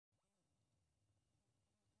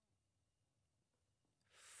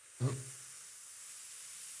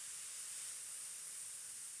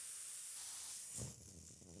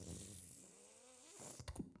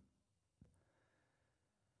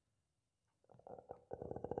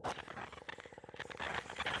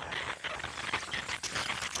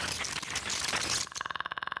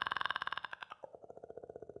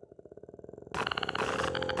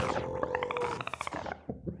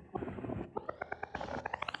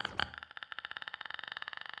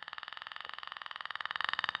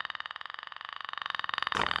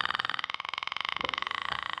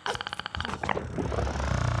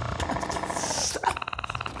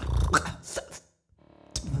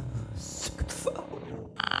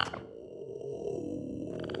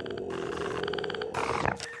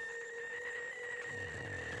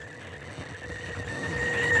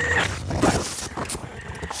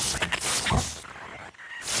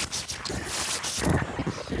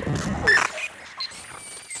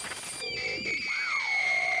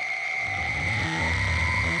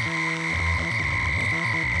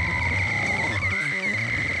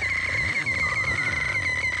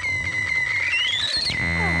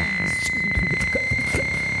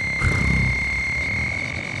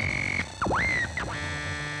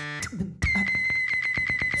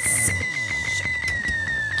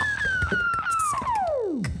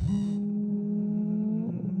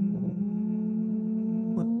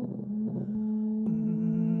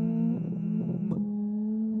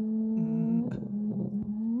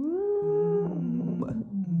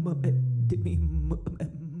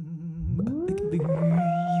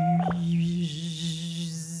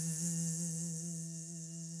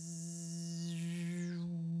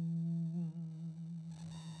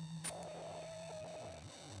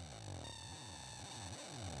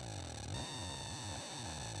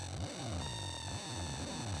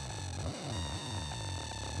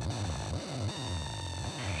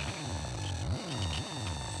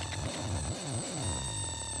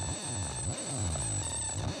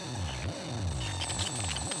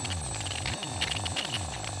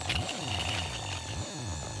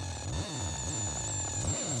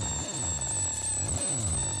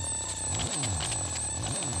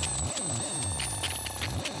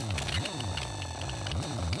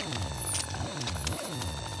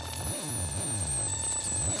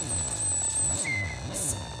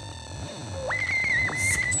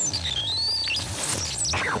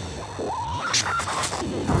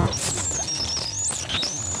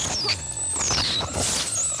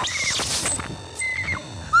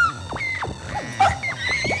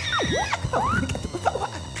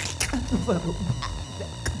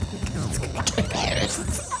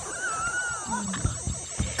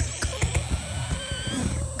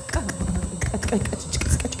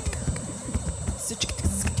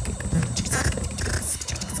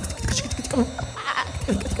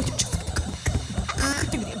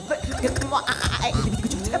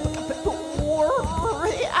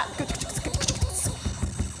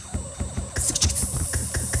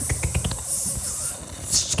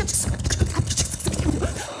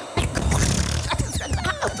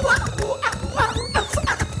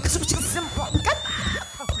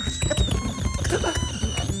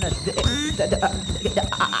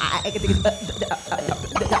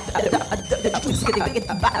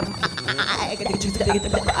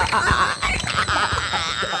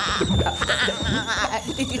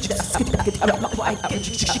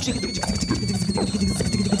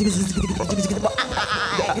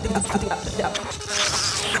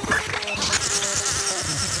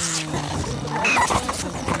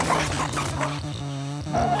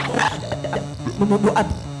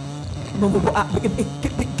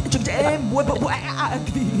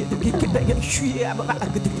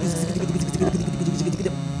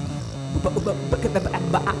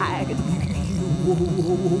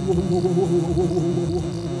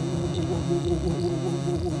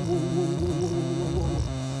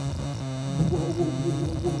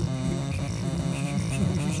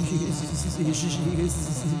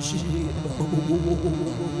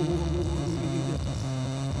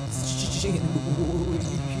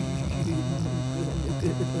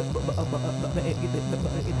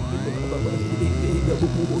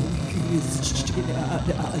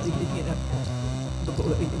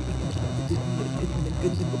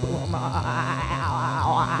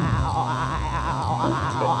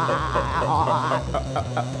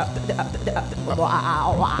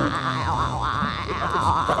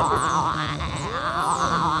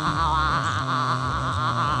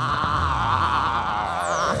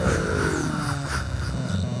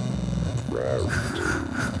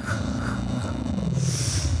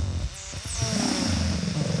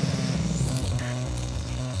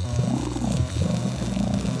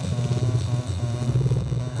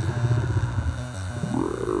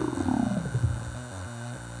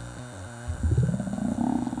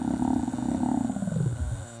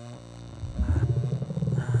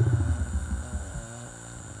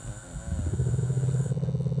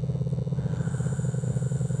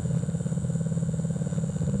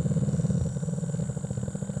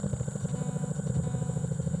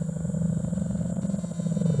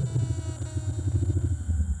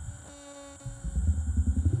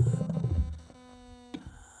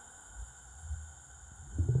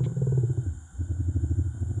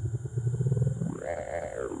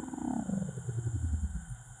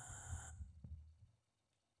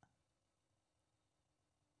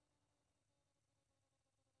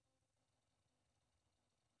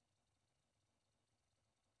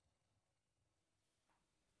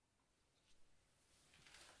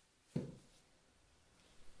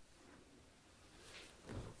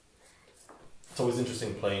It's always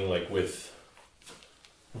interesting playing like with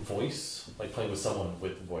voice, like playing with someone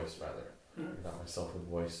with voice rather, not myself with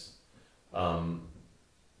voice.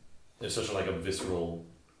 There's such like a visceral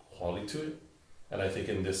quality to it, and I think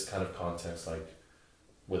in this kind of context, like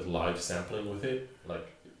with live sampling with it, like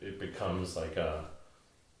it becomes like a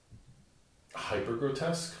hyper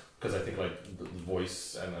grotesque, because I think like the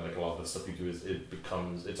voice and like a lot of the stuff you do is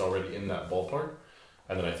it's already in that ballpark,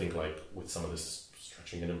 and then I think like with some of this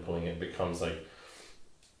stretching it and pulling it becomes like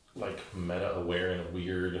meta aware in a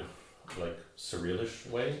weird like surrealish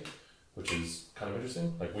way, which is kind of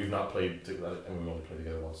interesting. Like we've not played together, and we've only played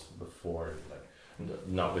together once before, like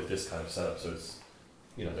not with this kind of setup, so it's,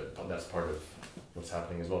 you know, that's part of what's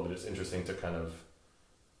happening as well. But it's interesting to kind of,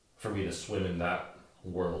 for me to swim in that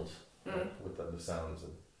world, like, with the sounds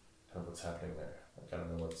and kind of what's happening there. Like, I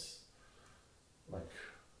don't know what's like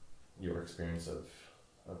your experience of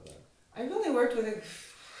that. I've only worked with a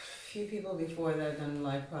few people before that have done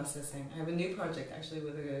live processing. I have a new project actually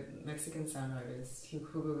with a Mexican sound artist,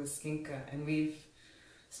 Hugo Esquinca, and we've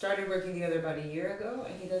started working together about a year ago,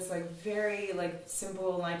 and he does like very like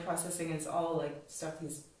simple live processing, and it's all like stuff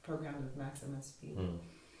he's programmed with maximum speed.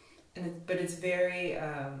 But it's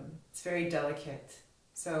very delicate.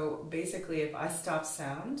 So basically, if I stop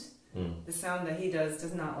sound, the sound that he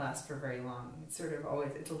does not last for very long. It's sort of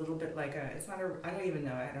always, it's a little bit like a, it's not a, I don't even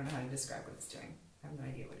know, I don't know how to describe what he's doing. I have no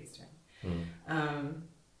idea what he's doing.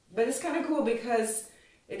 But it's kind of cool because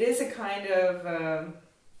it is a kind of,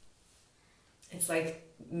 it's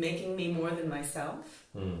like making me more than myself.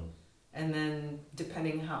 And then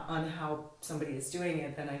depending on how somebody is doing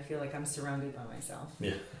it, then I feel like I'm surrounded by myself.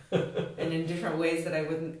 Yeah. And in different ways that I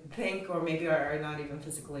wouldn't think, or maybe are not even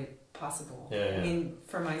physically possible. Yeah. I mean,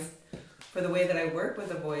 for the way that I work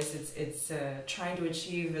with a voice, it's trying to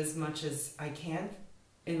achieve as much as I can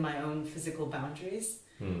in my own physical boundaries.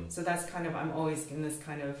 So that's kind of, I'm always in this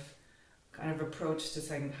kind of approach to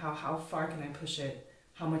saying how far can I push it?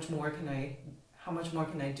 How much more can I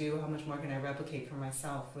do? How much more can I replicate for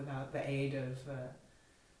myself without the aid of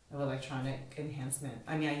electronic enhancement?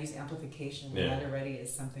 I mean, I use amplification, and that already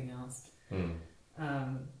is something else.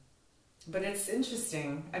 But it's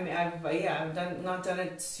interesting. I mean, I've not done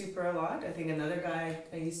it super a lot. I think another guy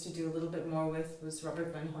I used to do a little bit more with was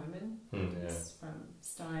Robert Van Heumen from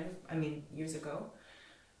Stein. I mean, years ago.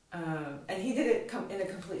 And he did it in a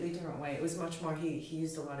completely different way. It was much more, he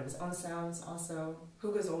used a lot of his own sounds also.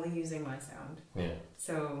 Hugo's only using my sound. Yeah.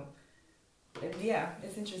 So,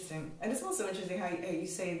 it's interesting. And it's also interesting how you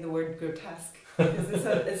say the word grotesque. Because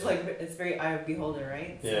it's very eye of beholder,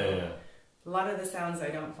 right? So a lot of the sounds I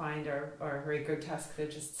don't find are very grotesque. They're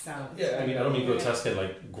just sounds. Yeah, I mean, I don't mean grotesque in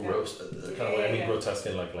like gross kind of way. I mean grotesque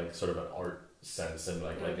in like sort of an art sense and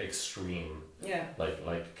like extreme. Yeah.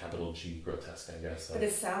 Like capital G grotesque, I guess. But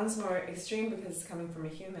it sounds more extreme because it's coming from a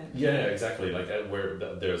human. Yeah, exactly. Like where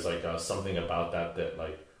there's like something about that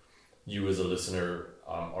like you as a listener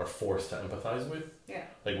are forced to empathize with. Yeah.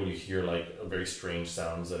 Like when you hear like very strange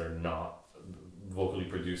sounds that are not vocally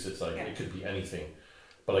produced, it's like it could be anything.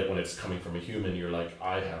 But like when it's coming from a human, you're like,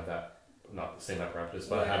 I have that, not the same apparatus,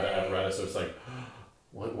 but I have that apparatus, so it's like,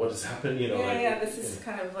 what has happened? You know, this is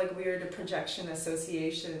kind of like weird projection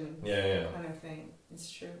association kind of thing.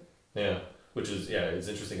 It's true. Yeah, which is, it's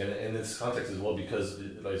interesting. And in this context as well, because,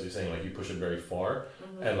 like you're saying, like you push it very far.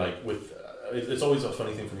 And like with, it's always a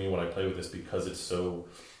funny thing for me when I play with this because it's so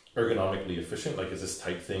ergonomically efficient. Like it's this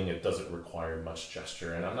tight thing, it doesn't require much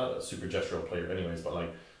gesture. And I'm not a super gestural player anyways, but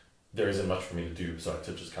like there isn't much for me to do. So I have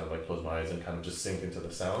to just kind of like close my eyes and kind of just sink into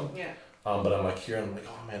the sound. Yeah. But I'm like here and I'm like,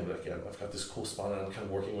 oh man, like, I've got this cool spot and I'm kind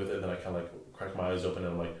of working with it. And then I kind of like crack my eyes open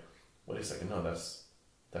and I'm like, wait a second, no, that's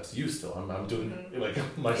you still. I'm doing like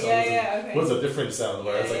my sound was a different sound.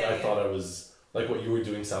 Whereas I thought I was like what you were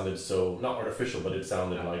doing sounded so not artificial, but it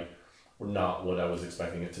sounded like not what I was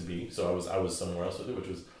expecting it to be. So I was somewhere else with it, which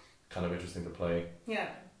was kind of interesting to play. Yeah.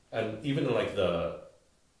 And even in like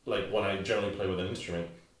when I generally play with an instrument,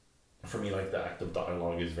 for me like the act of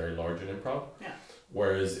dialogue is very large in improv. Yeah.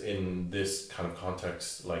 Whereas in this kind of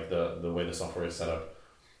context, like the way the software is set up,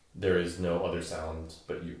 there is no other sound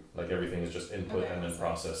but you. Like everything is just input and then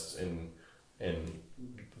processed in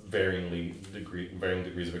varying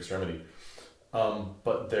degrees of extremity.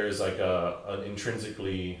 But there's like an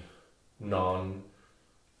intrinsically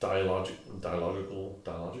non-dialogical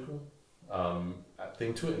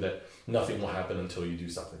thing to it that nothing will happen until you do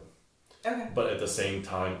something. Okay. But at the same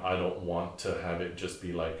time, I don't want to have it just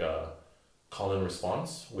be like a call and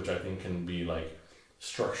response, which I think can be like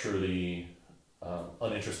structurally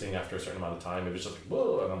uninteresting after a certain amount of time. If it's just like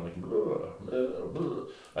blah, and I'm like blah, blah, blah,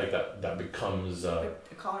 like that becomes. But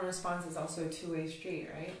the call and response is also a two-way street,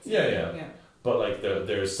 right? So yeah. But like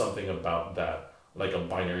there's something about that, like a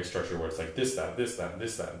binary structure where it's like this that,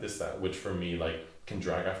 which for me like can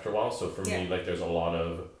drag after a while. So for me, like there's a lot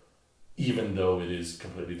of, even though it is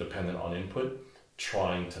completely dependent on input,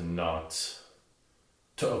 trying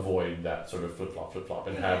to avoid that sort of flip-flop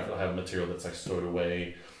and have material that's like stored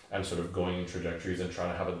away and sort of going in trajectories and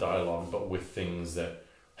trying to have a dialogue, but with things that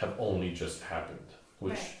have only just happened.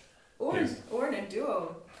 Which or in a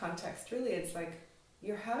duo context, really, it's like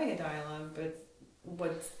you're having a dialogue, but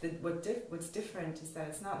what's different is that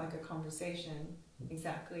it's not like a conversation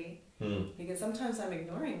exactly, because sometimes I'm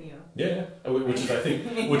ignoring you. Which is I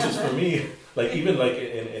think which is for me like even like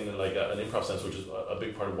in like an improv sense, which is a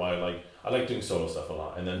big part of why I like doing solo stuff a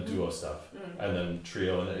lot and then duo stuff and then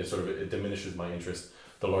trio, and it sort of it diminishes my interest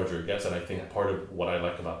the larger it gets. And I think part of what I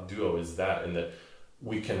like about duo is that, in that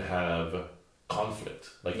we can have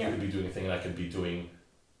conflict. Like you could be doing a thing and I could be doing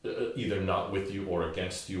either not with you or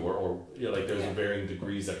against you, or you know, like there's varying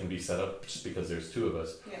degrees that can be set up just because there's two of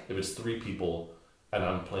us. If it's three people and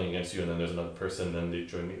I'm playing against you and then there's another person, then they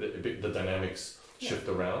join me, the dynamics shift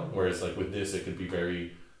around. Whereas like with this, it could be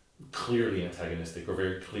very clearly antagonistic or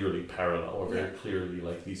very clearly parallel or very clearly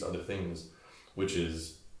like these other things, which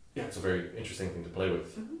is it's a very interesting thing to play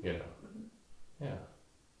with. You know.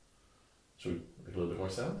 Should we make a little bit more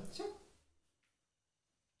sound? Sure.